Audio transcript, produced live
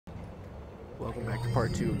Welcome back to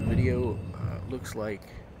part 2 of the video. Looks like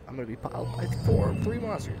I'm gonna be piled by 3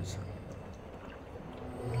 monsters.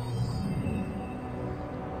 Oh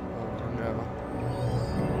no.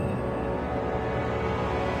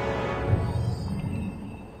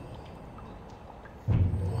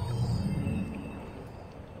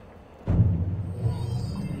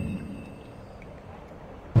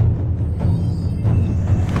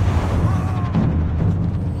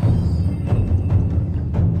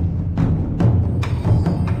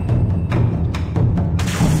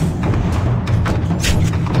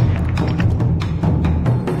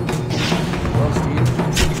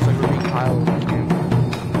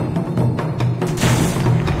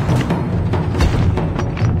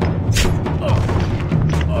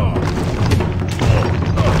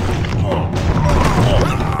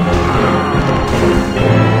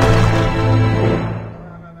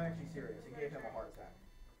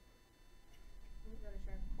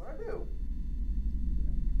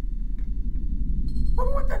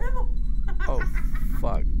 What the hell? Oh,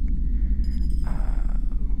 fuck.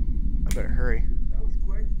 I better hurry. That was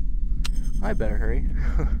quick. I better hurry.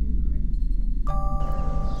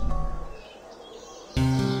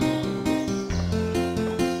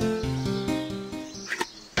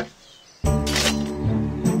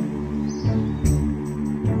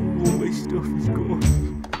 Oh, my stuff is gone.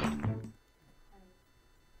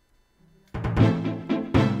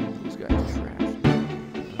 Those guys are trash.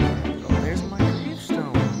 Oh, there's my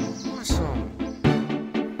gravestone. Awesome.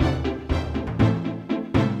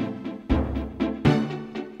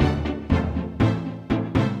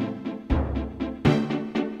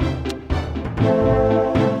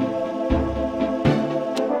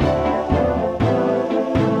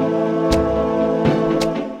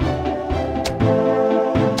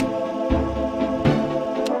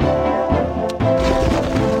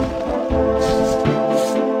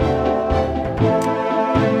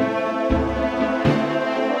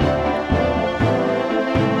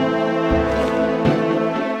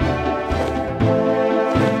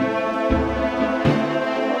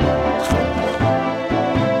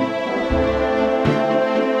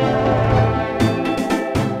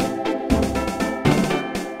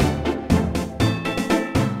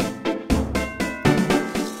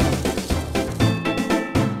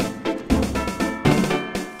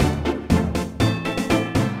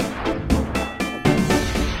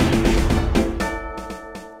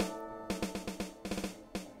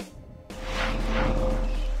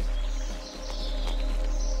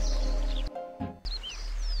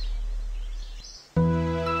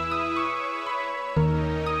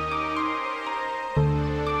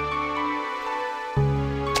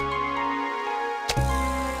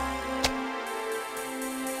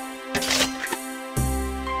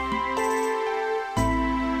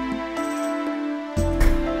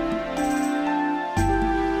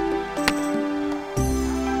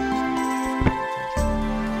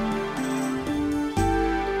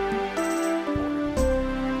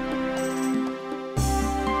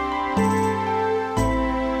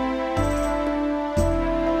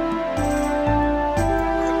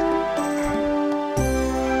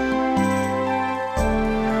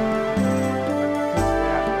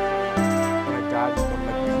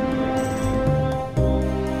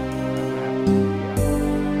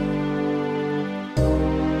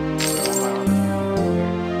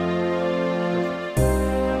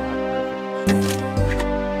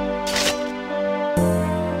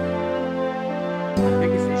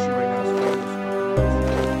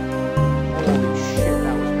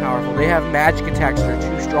 They have magic attacks that are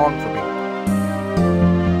too strong for me.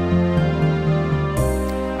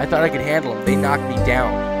 I thought I could handle them. They knocked me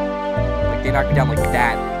down. Like, they knocked me down like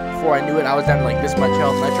that. Before I knew it, I was down to like this much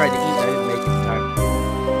health, and I tried to eat, and I didn't make it in time.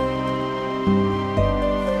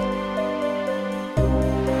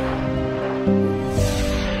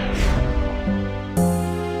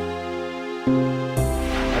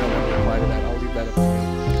 I don't want to reply to that. I'll leave that up to you.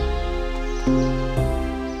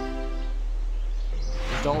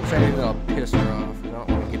 Don't say anything that'll piss her off. I don't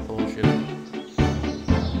want to get bullshit.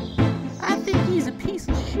 I think he's a piece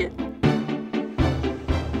of shit.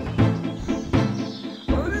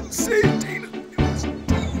 I didn't say it, Dana. It was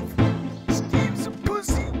Steve. Steve's a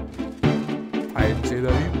pussy. I didn't say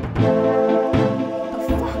that either. What the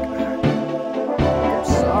fuck, man? I'm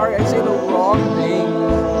sorry, I say the wrong thing.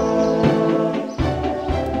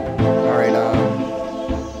 Alright,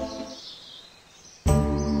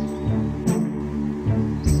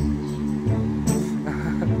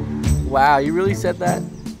 wow, you really said that?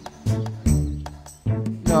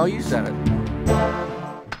 No, you said it.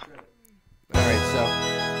 Alright, so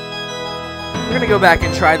We're gonna go back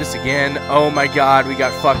and try this again. Oh my god, we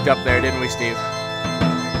got fucked up there, didn't we, Steve?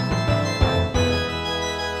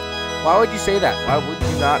 Why would you say that? Why would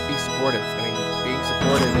you not be supportive? I mean, being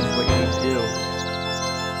supportive is what you need to do.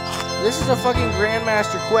 This is a fucking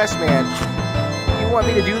Grandmaster quest, man. You want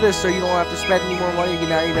me to do this so you don't have to spend any more money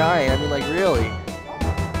now you're dying. I mean, like, really.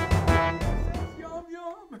 Yum,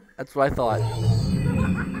 yum. That's what I thought.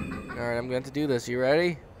 Alright, I'm going to do this. You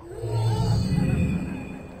ready?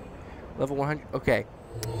 Level 100. Okay.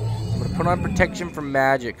 I'm going to put on protection from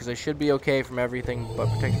magic, because I should be okay from everything but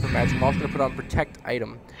protection from magic. I'm also going to put on protect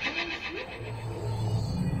item.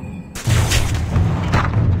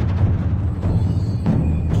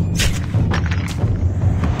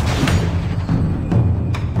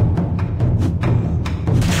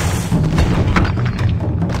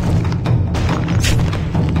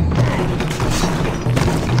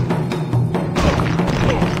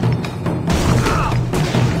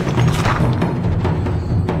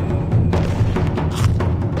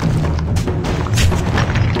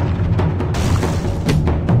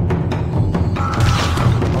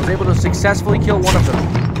 Successfully kill one of them.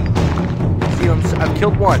 See, I've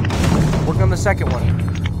killed one. Working on the second one.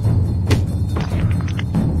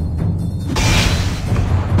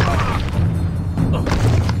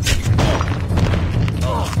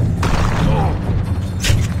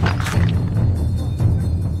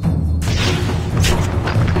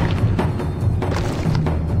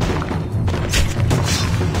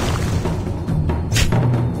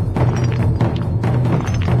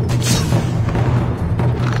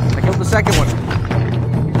 Second one.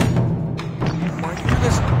 Come on, do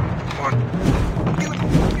this. Come on.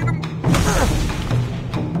 Get him.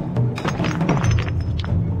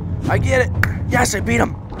 I get it. Yes, I beat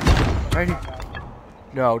him. Right here.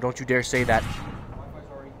 No, don't you dare say that.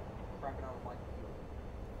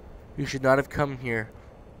 You should not have come here.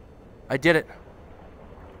 I did it.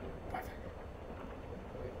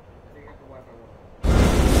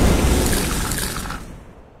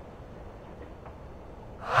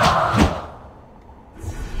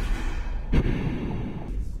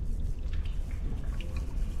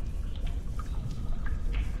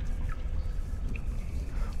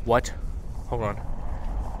 What? Hold on.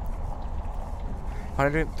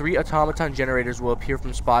 103 automaton generators will appear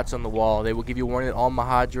from spots on the wall. They will give you a warning that all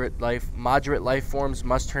moderate life forms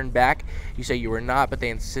must turn back. You say you are not, but they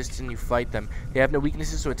insist and you fight them. They have no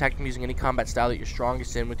weaknesses, so attack them using any combat style that you're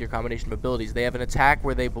strongest in with your combination of abilities. They have an attack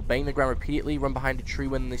where they will bang the ground repeatedly, run behind a tree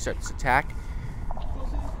when they start this attack.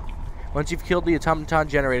 Once you've killed the automaton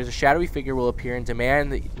generators, a shadowy figure will appear and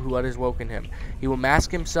demand what has woken him. He will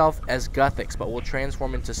mask himself as Guthix, but will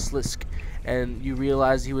transform into Slisk, and you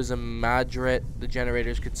realize he was a Madret the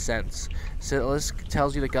generators could sense. Slisk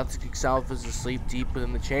tells you that Guthix himself is asleep deep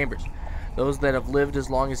within the chambers. Those that have lived as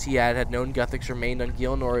long as he had known Guthix remained on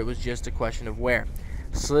Gilnor. It was just a question of where.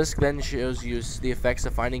 Slisk then shows you the effects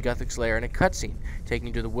of finding Guthix's lair in a cutscene, taking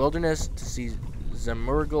you to the wilderness to see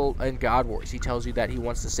Zemurgal and God Wars. He tells you that he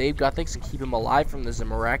wants to save Guthix and keep him alive from the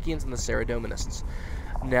Zemurakians and the Saradominists.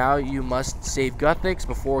 Now you must save Guthix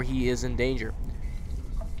before he is in danger.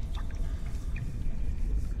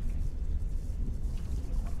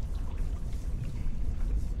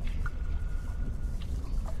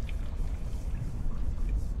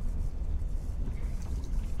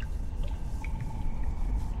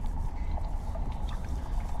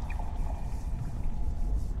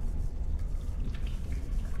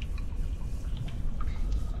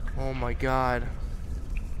 Oh my god.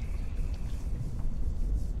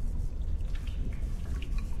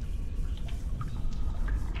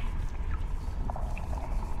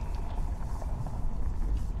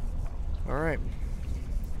 Alright.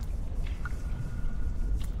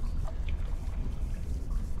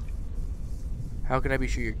 How can I be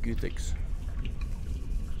sure you're Guthix?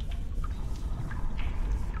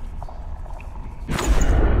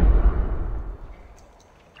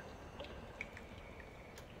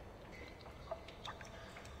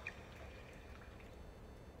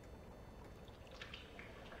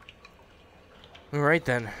 Alright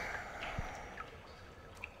then.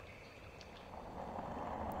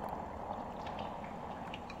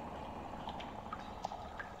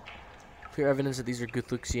 Clear evidence that these are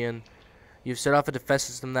Guthuxian. You've set off a defense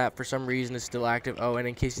system that for some reason is still active. Oh, and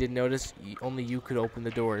in case you didn't notice, only you could open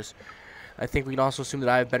the doors. I think we can also assume that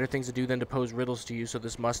I have better things to do than to pose riddles to you, so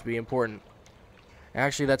this must be important.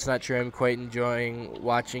 Actually, that's not true. I'm quite enjoying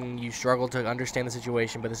watching you struggle to understand the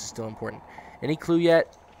situation, but this is still important. Any clue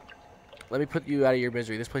yet? Let me put you out of your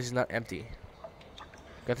misery. This place is not empty.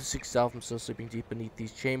 Got the sixth self. I'm still sleeping deep beneath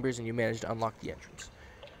these chambers, and you managed to unlock the entrance.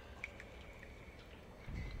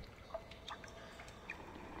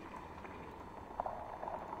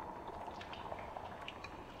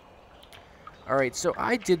 Alright, so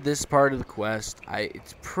I did this part of the quest.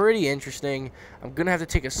 It's pretty interesting. I'm going to have to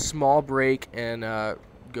take a small break and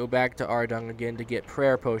go back to Ardung again to get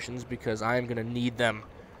prayer potions because I am going to need them.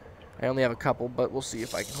 I only have a couple, but we'll see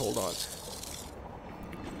if I can hold on.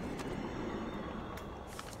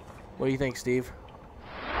 What do you think, Steve?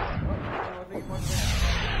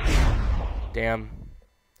 Damn.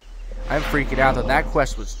 I'm freaking out though. That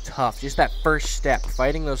quest was tough. Just that first step,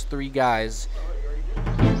 fighting those 3 guys.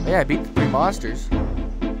 Oh, yeah, I beat the 3 monsters.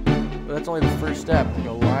 But that's only the first step in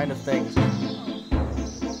a line of things.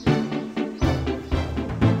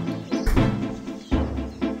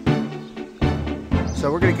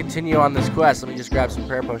 So we're going to continue on this quest. Let me just grab some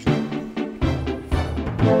prayer potions.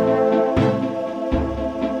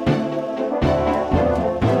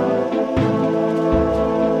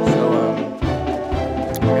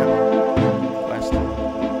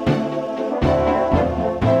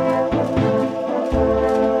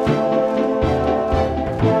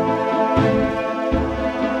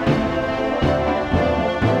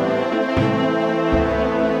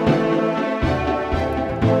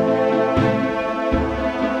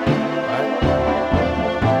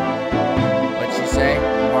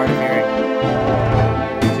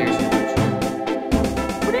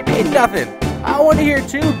 Nothing. I want to hear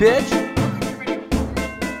too, bitch.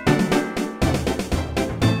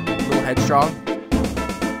 A little headstrong.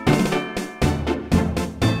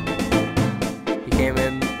 He came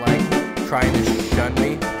in like trying to shun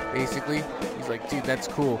me, basically. He's like, dude, that's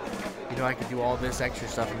cool. You know, I could do all this extra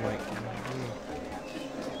stuff. I'm like,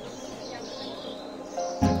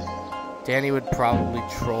 Danny would probably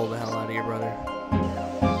troll the hell out of your brother.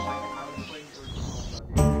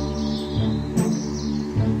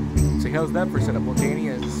 How's that for setup? Well, Danny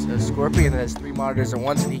is a Scorpion that has 3 monitors at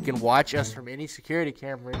once, and he can watch us from any security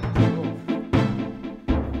camera.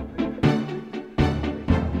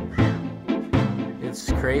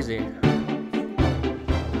 It's crazy.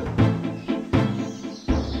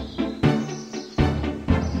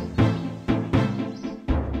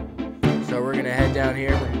 So we're gonna head down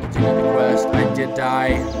here. We're gonna continue the quest. I did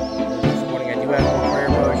die this morning. I do have more prayer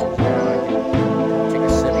potions now. I can take a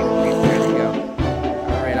sipping relief. There we go.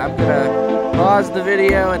 I'm gonna pause the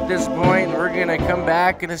video at this point and we're gonna come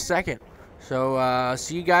back in a second. So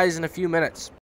see you guys in a few minutes.